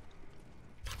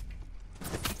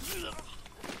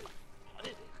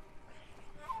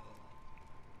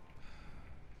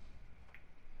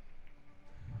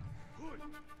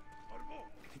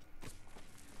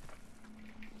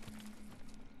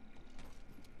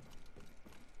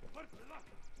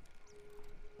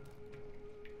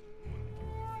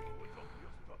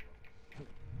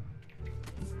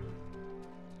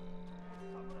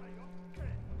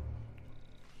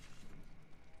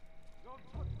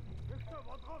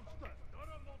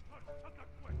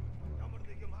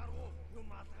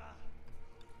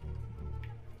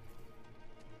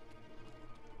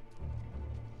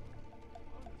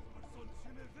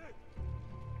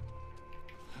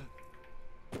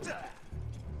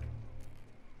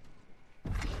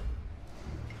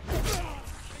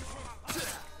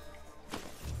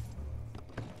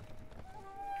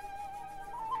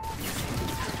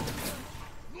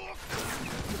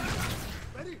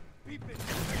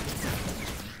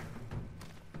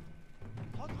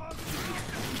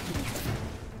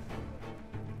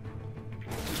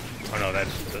 Oh no,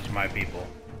 that's my people.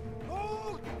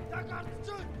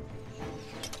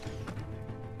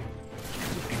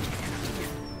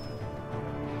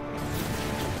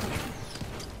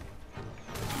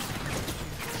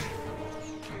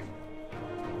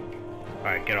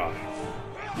 Alright, get off.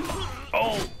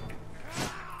 Oh!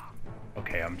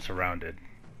 Okay, I'm surrounded.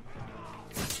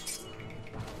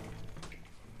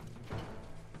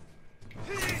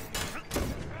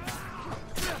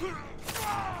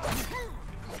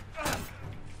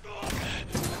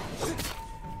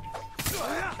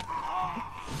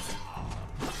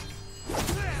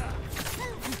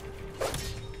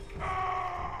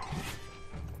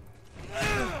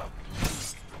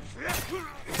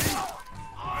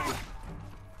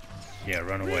 Yeah,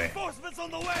 run away. Reinforcements on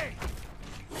the way.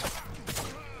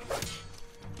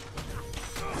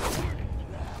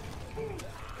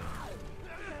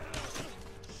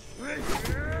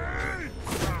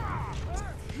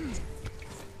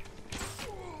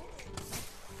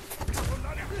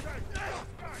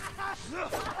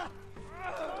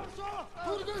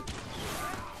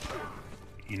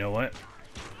 You know what?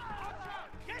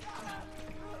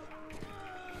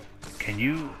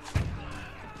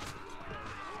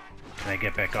 Can I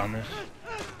get back on this?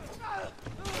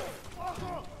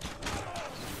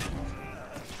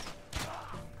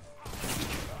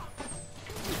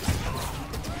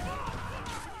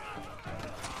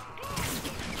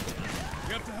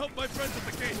 We have to help my friends at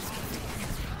the gate.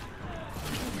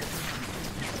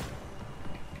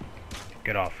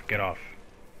 Get off, get off.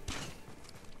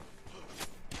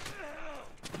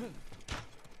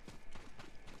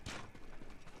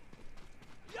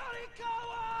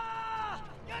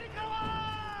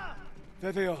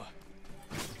 There they are.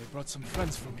 They brought some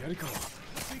friends from Yarikawa.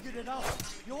 Figured it out.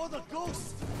 You're the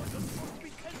ghost. You're supposed to be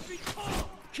 10 feet tall.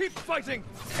 Keep fighting!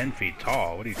 10 feet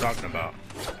tall? What are you talking about?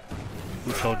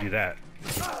 Who told you that?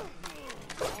 You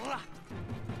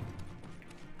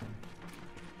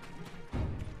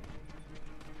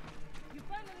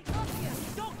finally come here!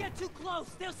 Don't get too close!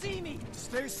 They'll see me!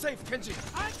 Stay safe, Kenji.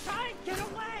 I'm trying! Get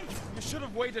away! You should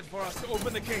have waited for us to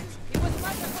open the gate. It was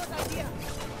Masako's idea!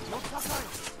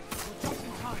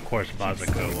 Of course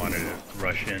Mazako wanted to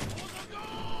rush in.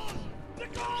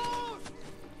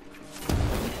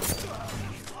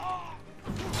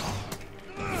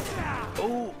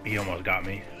 Oh, he almost got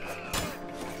me.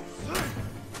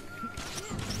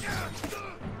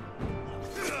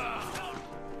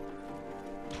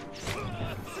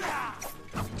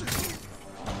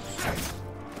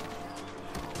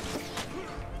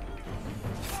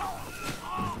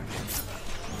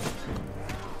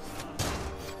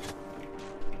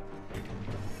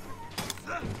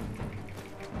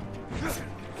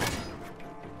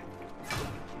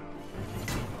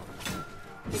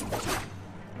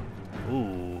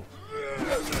 Ooh.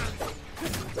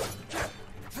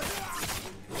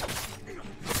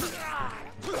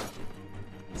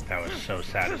 That was so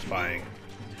satisfying.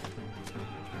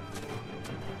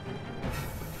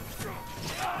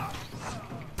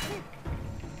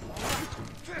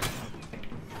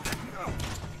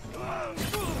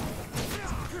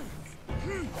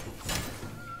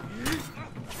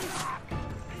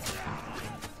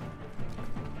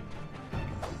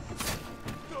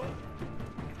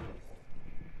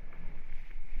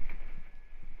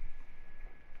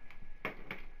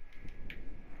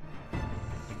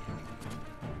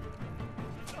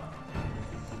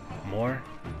 More?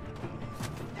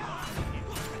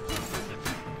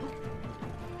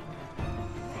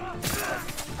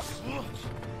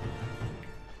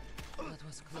 That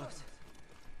was close.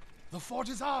 The fort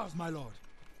is ours, my lord.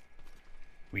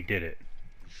 We did it.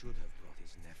 Should have brought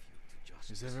his nephew to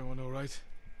justice. Is everyone all right?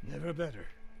 Never better.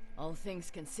 All things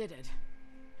considered.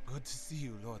 Good to see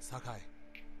you, Lord Sakai.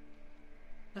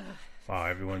 Wow,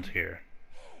 everyone's here.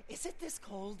 Is it this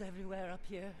cold everywhere up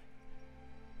here?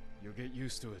 You'll get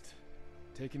used to it.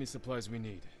 Take any supplies we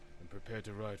need, and prepare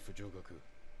to ride for Jogaku.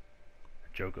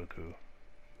 Jogaku.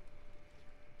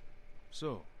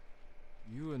 So,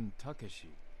 you and Takeshi.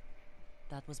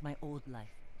 That was my old life.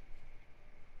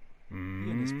 He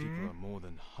and his people are more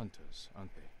than hunters,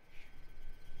 aren't they?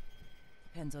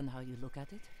 Depends on how you look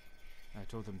at it. I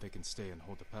told them they can stay and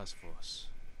hold the pass for us.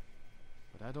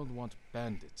 But I don't want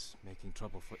bandits making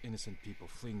trouble for innocent people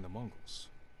fleeing the Mongols.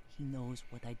 He knows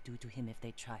what I'd do to him if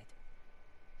they tried.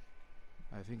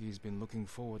 I think he's been looking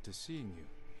forward to seeing you.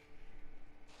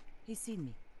 He's seen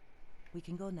me. We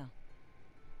can go now.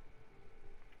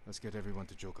 Let's get everyone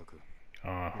to Jogaku.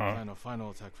 Uh-huh. We'll plan a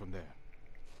final attack from there.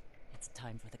 It's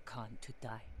time for the Khan to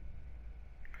die.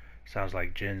 Sounds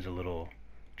like Jin's a little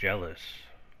jealous.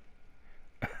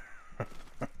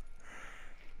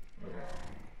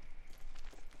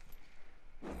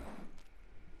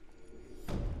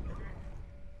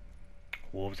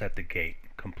 Wolves at the gate,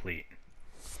 complete.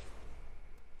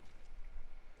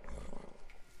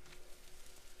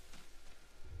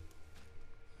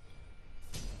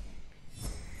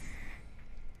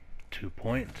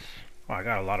 Points. Oh, I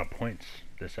got a lot of points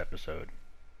this episode,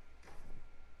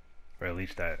 or at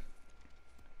least that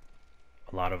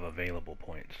a lot of available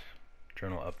points.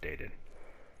 Journal updated.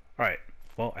 Alright,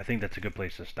 well, I think that's a good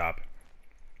place to stop.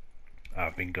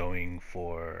 I've been going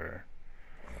for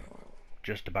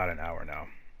just about an hour now,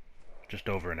 just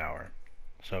over an hour,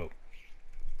 so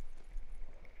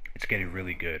it's getting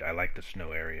really good. I like the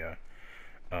snow area.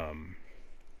 I'm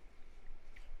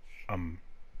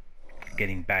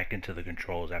getting back into the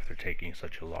controls after taking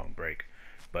such a long break.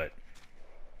 But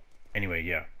anyway,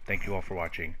 yeah, thank you all for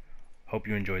watching. Hope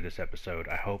you enjoyed this episode.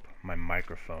 I hope my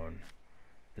microphone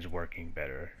is working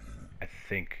better. I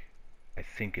think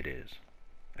it is.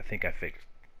 I think I fixed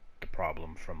the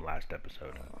problem from last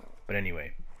episode. But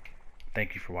anyway,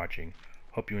 thank you for watching.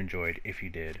 Hope you enjoyed. If you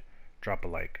did, drop a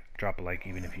like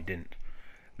even if you didn't.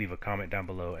 Leave a comment down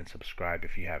below and subscribe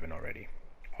if you haven't already.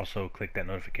 Also, click that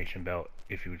notification bell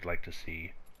if you would like to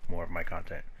see more of my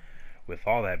content. With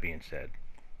all that being said,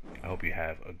 I hope you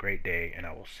have a great day, and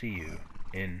I will see you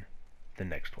in the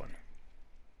next one.